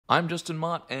I'm Justin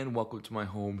Mott, and welcome to my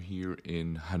home here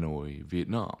in Hanoi,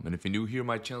 Vietnam. And if you're new here,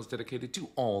 my channel is dedicated to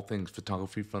all things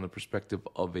photography from the perspective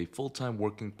of a full-time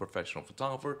working professional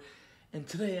photographer. And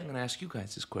today I'm going to ask you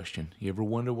guys this question. You ever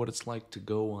wonder what it's like to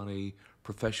go on a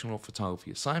professional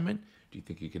photography assignment? Do you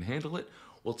think you can handle it?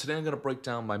 Well, today I'm going to break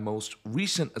down my most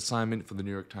recent assignment for the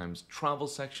New York Times travel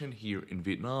section here in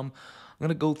Vietnam. I'm going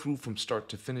to go through from start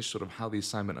to finish sort of how the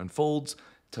assignment unfolds,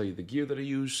 tell you the gear that I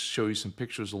use, show you some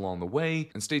pictures along the way,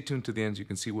 and stay tuned to the end so you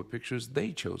can see what pictures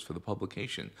they chose for the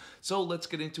publication. So let's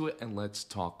get into it and let's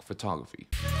talk photography.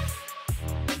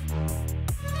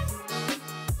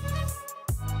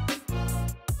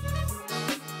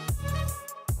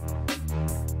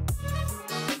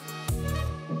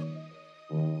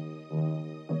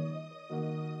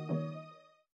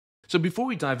 So before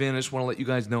we dive in, I just want to let you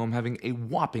guys know I'm having a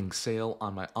whopping sale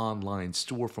on my online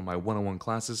store for my one-on-one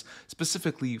classes,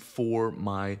 specifically for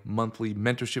my monthly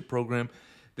mentorship program.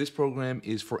 This program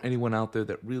is for anyone out there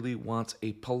that really wants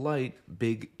a polite,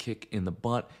 big kick in the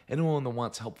butt. Anyone that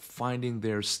wants help finding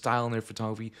their style in their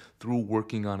photography through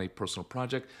working on a personal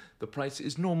project. The price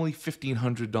is normally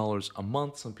 $1,500 a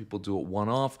month. Some people do it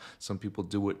one-off. Some people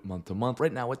do it month to month.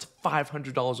 Right now, it's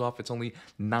 $500 off. It's only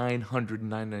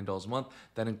 $999 a month.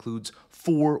 That includes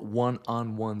 4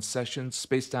 one-on-one sessions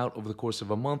spaced out over the course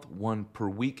of a month, 1 per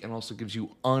week, and also gives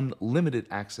you unlimited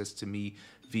access to me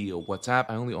via WhatsApp.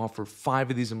 I only offer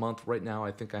 5 of these a month. Right now,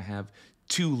 I think I have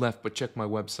 2 left, but check my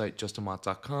website,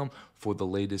 justinmott.com, for the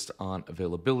latest on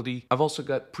availability. I've also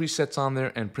got presets on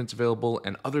there and prints available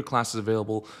and other classes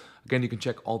available. Again, you can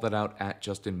check all that out at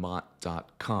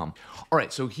justinmott.com. All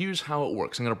right, so here's how it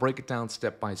works. I'm going to break it down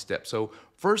step by step. So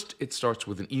first, it starts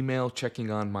with an email checking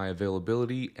on my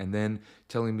availability and then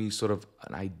telling me sort of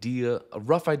an idea, a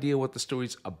rough idea what the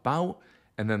story's about,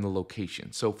 and then the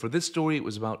location. So for this story, it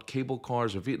was about cable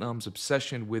cars, or Vietnam's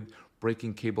obsession with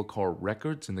breaking cable car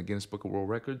records in the Guinness Book of World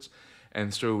Records. And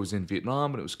the story was in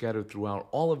Vietnam, and it was scattered throughout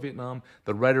all of Vietnam.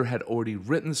 The writer had already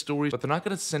written the story, but they're not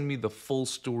going to send me the full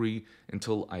story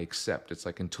until I accept. It's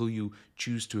like, until you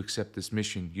choose to accept this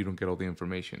mission, you don't get all the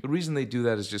information. The reason they do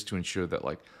that is just to ensure that,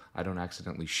 like, I don't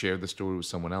accidentally share the story with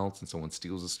someone else and someone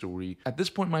steals the story. At this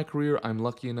point in my career, I'm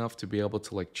lucky enough to be able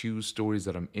to like choose stories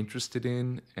that I'm interested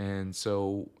in. And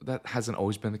so that hasn't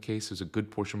always been the case. There's a good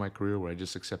portion of my career where I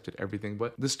just accepted everything.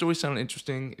 But this story sounded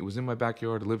interesting. It was in my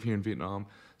backyard. I live here in Vietnam.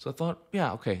 So I thought,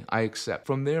 yeah, okay, I accept.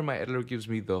 From there, my editor gives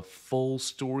me the full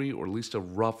story, or at least a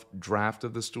rough draft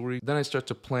of the story. Then I start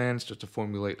to plan, start to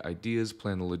formulate ideas,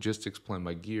 plan the logistics, plan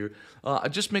my gear. I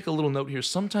just make a little note here.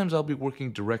 Sometimes I'll be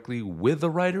working directly with the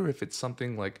writer if it's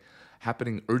something like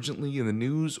happening urgently in the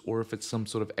news, or if it's some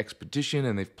sort of expedition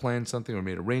and they've planned something or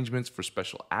made arrangements for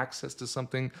special access to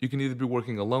something. You can either be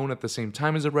working alone at the same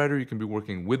time as a writer, you can be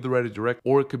working with the writer direct,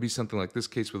 or it could be something like this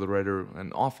case with the writer,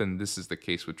 and often this is the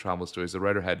case with travel stories. The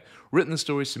writer had written the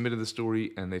story, submitted the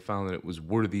story, and they found that it was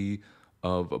worthy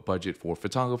of a budget for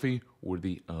photography,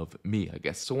 worthy of me, I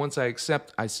guess. So once I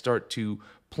accept, I start to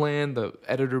plan. The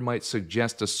editor might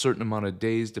suggest a certain amount of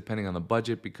days depending on the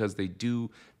budget, because they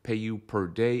do pay you per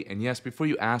day. And yes, before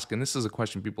you ask, and this is a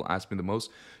question people ask me the most,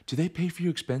 do they pay for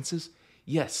your expenses?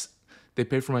 Yes, they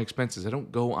pay for my expenses. I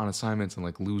don't go on assignments and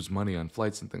like lose money on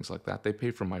flights and things like that. They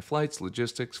pay for my flights,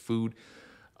 logistics, food,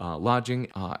 lodging,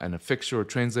 and a fixer or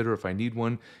translator if I need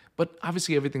one. But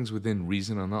obviously everything's within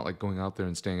reason. I'm not like going out there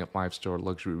and staying at 5-star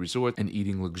luxury resorts and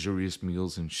eating luxurious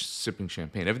meals and sipping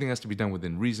champagne. Everything has to be done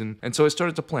within reason. And so I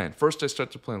started to plan. First, I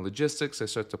start to plan logistics. I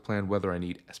start to plan whether I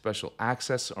need special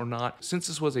access or not. Since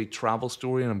this was a travel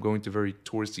story and I'm going to very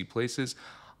touristy places,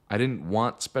 I didn't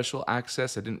want special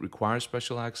access. I didn't require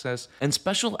special access. And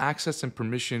special access and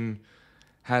permission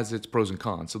has its pros and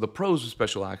cons. So the pros of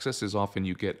special access is often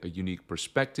you get a unique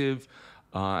perspective,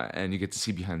 and you get to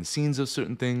see behind the scenes of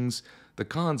certain things. The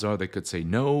cons are they could say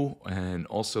no, and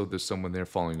also there's someone there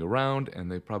following you around, and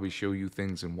they probably show you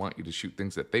things and want you to shoot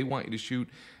things that they want you to shoot,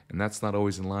 and that's not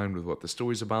always in line with what the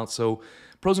story's about. So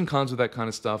pros and cons with that kind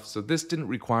of stuff. So this didn't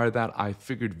require that. I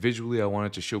figured visually I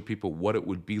wanted to show people what it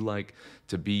would be like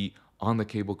to be on the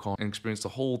cable car and experience the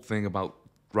whole thing about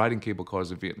riding cable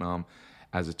cars in Vietnam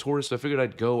as a tourist. So I figured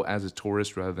I'd go as a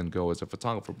tourist rather than go as a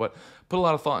photographer, but put a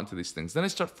lot of thought into these things. Then I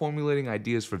start formulating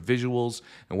ideas for visuals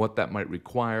and what that might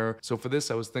require. So for this,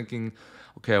 I was thinking,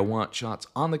 okay, I want shots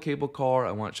on the cable car.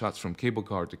 I want shots from cable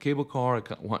car to cable car.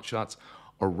 I want shots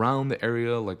around the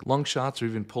area, like long shots or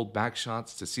even pulled back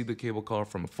shots to see the cable car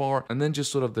from afar. And then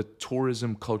just sort of the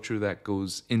tourism culture that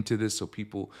goes into this. So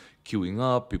people queuing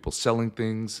up, people selling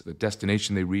things, the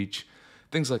destination they reach,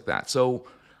 things like that. So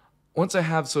Once I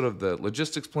have sort of the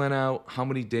logistics plan out, how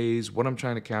many days, what I'm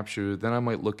trying to capture, then I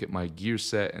might look at my gear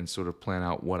set and sort of plan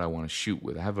out what I want to shoot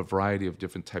with. I have a variety of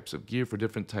different types of gear for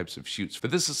different types of shoots. For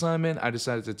this assignment, I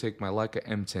decided to take my Leica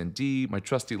M10D, my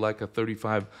trusty Leica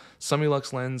 35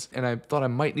 Summilux lens, and I thought I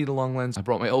might need a long lens. I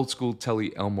brought my old school Tele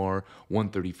Elmar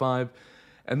 135.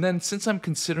 And then since I'm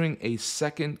considering a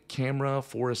second camera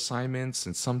for assignments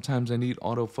and sometimes I need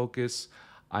autofocus,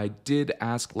 I did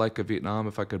ask Leica Vietnam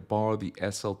if I could borrow the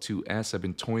SL2S. I've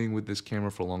been toying with this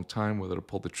camera for a long time, whether to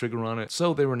pull the trigger on it.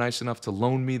 So they were nice enough to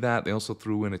loan me that. They also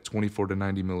threw in a 24 to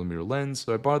 90 millimeter lens.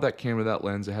 So I borrowed that camera, that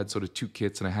lens. I had sort of two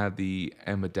kits and I had the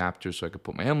M adapter so I could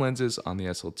put my M lenses on the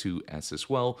SL2S as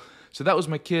well. So that was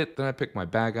my kit. Then I picked my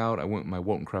bag out. I went with my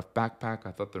Wotancraft backpack.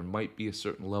 I thought there might be a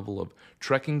certain level of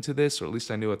trekking to this, or at least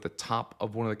I knew at the top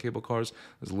of one of the cable cars,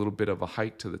 there's a little bit of a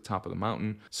hike to the top of the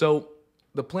mountain. So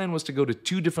the plan was to go to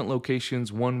two different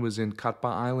locations. One was in Katba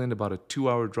Island, about a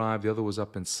 2-hour drive. The other was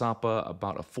up in Sapa,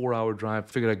 about a 4-hour drive.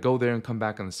 Figured I'd go there and come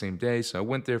back on the same day. So I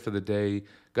went there for the day,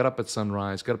 got up at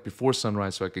sunrise, got up before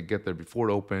sunrise so I could get there before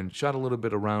it opened, shot a little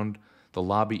bit around the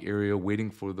lobby area,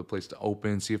 waiting for the place to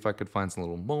open, see if I could find some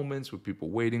little moments with people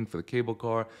waiting for the cable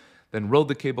car. Then rode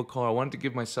the cable car. I wanted to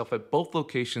give myself at both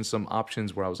locations some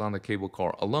options where I was on the cable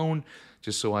car alone,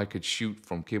 just so I could shoot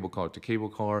from cable car to cable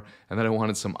car. And then I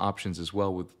wanted some options as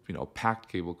well with,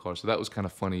 packed cable car. So that was kind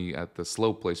of funny at the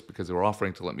slow place because they were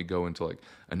offering to let me go into like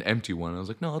an empty one. And I was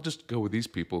like, no, I'll just go with these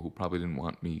people who probably didn't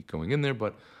want me going in there,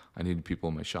 but I needed people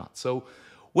in my shot. So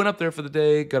went up there for the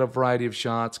day, got a variety of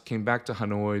shots, came back to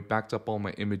Hanoi, backed up all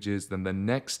my images. Then the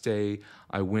next day,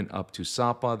 I went up to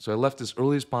Sapa. So I left as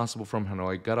early as possible from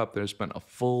Hanoi, got up there, spent a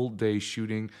full day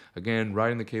shooting. Again,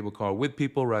 riding the cable car with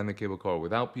people, riding the cable car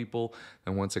without people.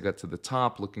 And once I got to the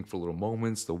top, looking for little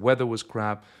moments, the weather was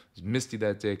crap. It was misty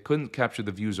that day, couldn't capture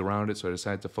the views around it, so I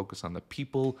decided to focus on the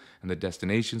people and the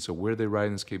destination. So where they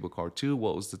riding this cable car to?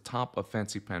 Well, it was the top of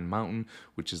Fancy Pan Mountain,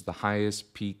 which is the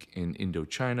highest peak in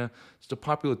Indochina. It's a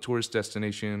popular tourist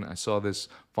destination. I saw this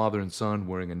father and son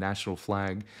wearing a national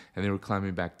flag, and they were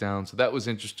climbing back down. So that was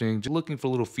interesting. Just looking for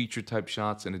little feature type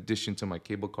shots in addition to my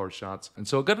cable car shots. And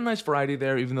so I got a nice variety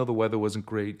there, even though the weather wasn't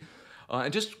great.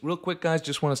 And just real quick, guys,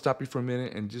 just want to stop you for a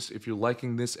minute and just, if you're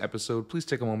liking this episode, please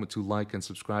take a moment to like and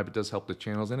subscribe. It does help the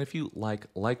channels. And if you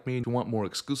like me, if you want more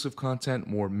exclusive content,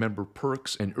 more member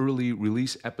perks, and early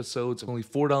release episodes, only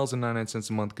 $4.99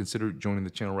 a month, consider joining the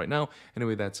channel right now.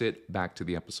 Anyway, that's it. Back to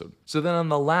the episode. So then on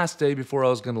the last day before I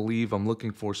was going to leave, I'm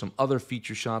looking for some other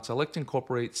feature shots. I like to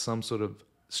incorporate some sort of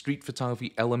street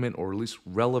photography element, or at least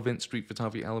relevant street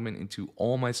photography element, into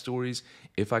all my stories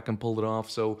if I can pull it off.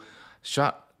 So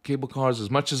shot cable cars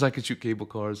as much as I could shoot cable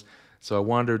cars. So I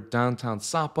wandered downtown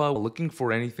Sapa looking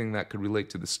for anything that could relate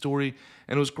to the story,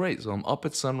 and it was great. So I'm up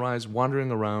at sunrise,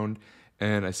 wandering around,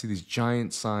 and I see these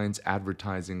giant signs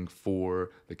advertising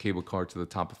for the cable car to the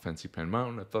top of Fancy Pan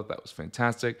Mountain. I thought that was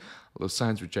fantastic. Those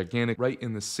signs were gigantic, right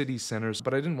in the city centers,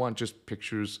 but I didn't want just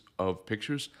pictures of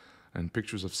pictures. And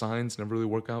pictures of signs never really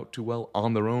work out too well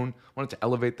on their own. Wanted to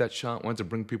elevate that shot, wanted to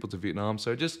bring people to Vietnam.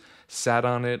 So I just sat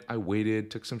on it, I waited,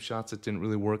 took some shots that didn't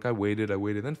really work. I waited.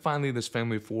 Then finally this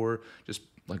family of four just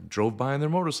like drove by on their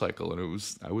motorcycle, and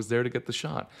I was there to get the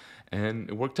shot. And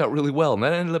it worked out really well. And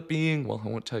that ended up being, well, I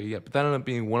won't tell you yet, but that ended up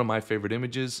being one of my favorite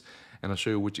images. And I'll show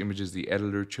you which images the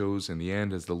editor chose in the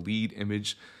end as the lead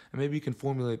image. And maybe you can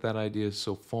formulate that idea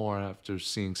so far after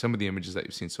seeing some of the images that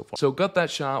you've seen so far. So got that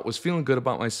shot, was feeling good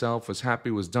about myself, was happy,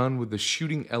 was done with the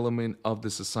shooting element of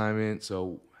this assignment.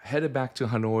 So headed back to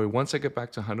Hanoi. Once I get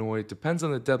back to Hanoi, it depends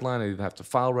on the deadline. I either have to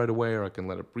file right away or I can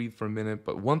let it breathe for a minute.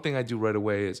 But one thing I do right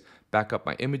away is back up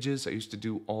my images. I used to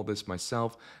do all this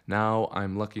myself. Now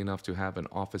I'm lucky enough to have an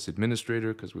office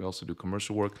administrator, because we also do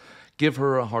commercial work. Give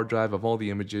her a hard drive of all the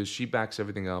images. She backs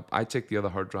everything up. I take the other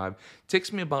hard drive. It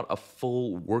takes me about a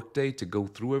full workday to go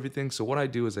through everything. So what I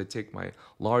do is I take my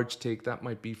large take, that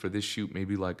might be for this shoot,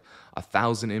 maybe like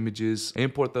 1,000 images. I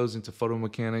import those into Photo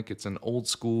Mechanic. It's an old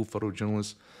school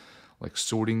photojournalist like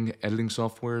sorting editing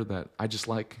software that I just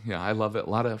like. Yeah, I love it. A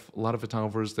lot of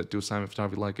photographers that do assignment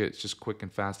photography like it. It's just quick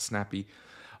and fast, snappy.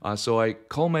 So I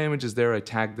call my images there, I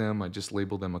tag them, I just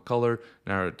label them a color,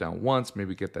 narrow it down once,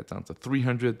 maybe get that down to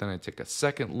 300, then I take a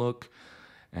second look,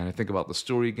 and I think about the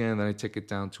story again, then I take it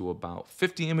down to about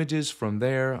 50 images from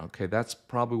there. Okay, that's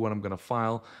probably what I'm gonna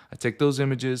file. I take those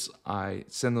images, I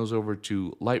send those over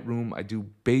to Lightroom, I do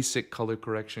basic color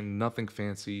correction, nothing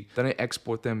fancy. Then I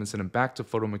export them and send them back to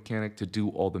Photo Mechanic to do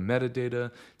all the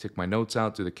metadata, take my notes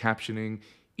out, do the captioning.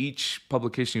 Each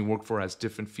publication you work for has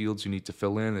different fields you need to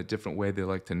fill in, a different way they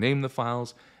like to name the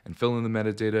files and fill in the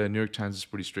metadata. New York Times is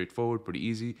pretty straightforward, pretty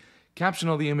easy. caption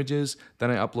all the images,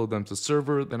 then I upload them to the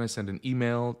server, then I send an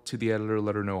email to the editor,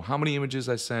 let her know how many images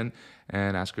I sent,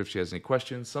 and ask her if she has any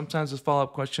questions. Sometimes it's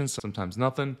follow-up questions, sometimes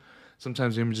nothing.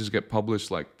 Sometimes the images get published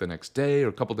like the next day or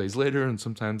a couple days later, and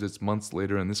sometimes it's months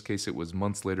later. In this case, it was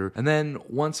months later. And then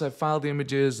once I file the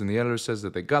images and the editor says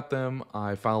that they got them,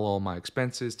 I file all my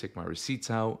expenses, take my receipts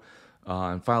out,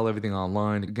 and file everything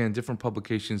online. Again, different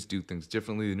publications do things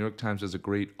differently. The New York Times has a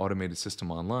great automated system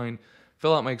online.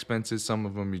 Fill out my expenses. Some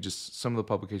of the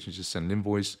publications just send an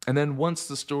invoice. And then once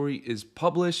the story is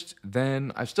published,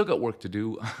 then I've still got work to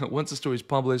do. Once the story is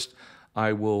published,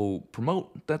 I will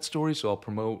promote that story. So I'll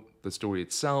promote the story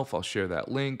itself. I'll share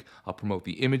that link. I'll promote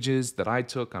the images that I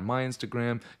took on my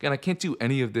Instagram. Again, I can't do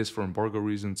any of this for embargo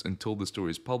reasons until the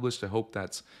story is published. I hope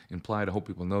that's implied. I hope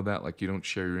people know that. Like, you don't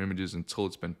share your images until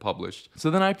it's been published. So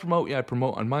then I promote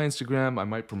on my Instagram. I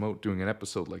might promote doing an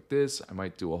episode like this. I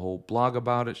might do a whole blog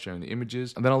about it, sharing the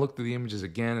images. And then I'll look through the images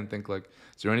again and think, like,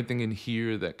 is there anything in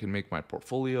here that can make my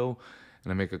portfolio?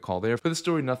 And I make a call there. For the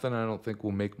story, nothing I don't think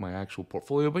will make my actual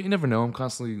portfolio, but you never know. I'm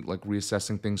constantly like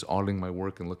reassessing things, auditing my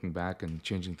work and looking back and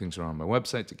changing things around my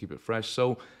website to keep it fresh.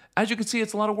 So as you can see,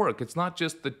 it's a lot of work. It's not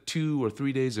just the 2 or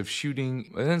 3 days of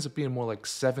shooting. It ends up being more like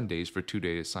 7 days for a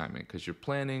 2-day assignment because you're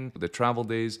planning the travel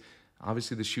days,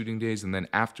 obviously the shooting days, and then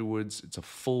afterwards it's a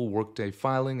full workday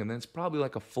filing, and then it's probably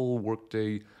like a full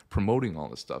workday promoting all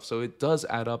this stuff. So it does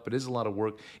add up. It is a lot of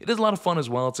work. It is a lot of fun as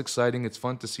well. It's exciting. It's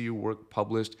fun to see your work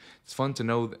published. It's fun to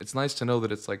know. It's nice to know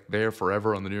that it's like there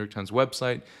forever on the New York Times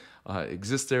website. It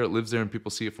exists there, it lives there, and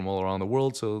people see it from all around the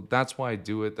world. So that's why I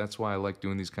do it. That's why I like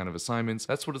doing these kind of assignments.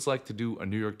 That's what it's like to do a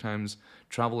New York Times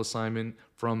travel assignment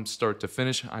from start to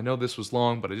finish. I know this was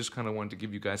long, but I just kind of wanted to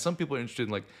give you guys, some people are interested in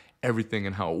like everything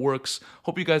and how it works.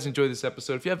 Hope you guys enjoyed this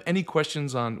episode. If you have any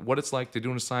questions on what it's like to do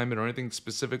an assignment or anything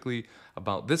specifically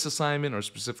about this assignment or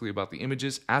specifically about the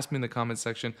images, ask me in the comments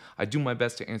section. I do my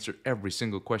best to answer every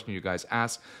single question you guys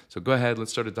ask. So go ahead,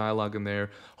 let's start a dialogue in there.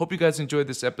 Hope you guys enjoyed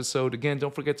this episode. Again,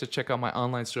 don't forget to check out my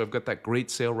online store. I've got that great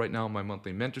sale right now on my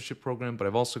monthly mentorship program, but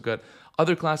I've also got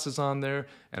other classes on there,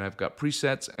 and I've got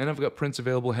presets, and I've got prints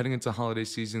available heading into holiday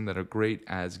season that are great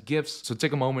as gifts. So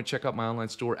take a moment, check out my online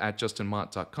store at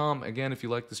justinmott.com. Again, if you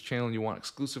like this channel and you want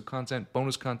exclusive content,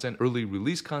 bonus content, early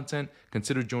release content,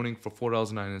 consider joining for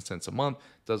 $4.99 a month.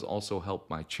 It does also help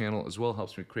my channel as well,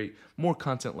 helps me create more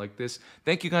content like this.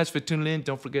 Thank you guys for tuning in.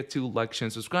 Don't forget to like, share,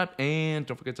 and subscribe, and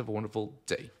don't forget to have a wonderful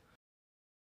day.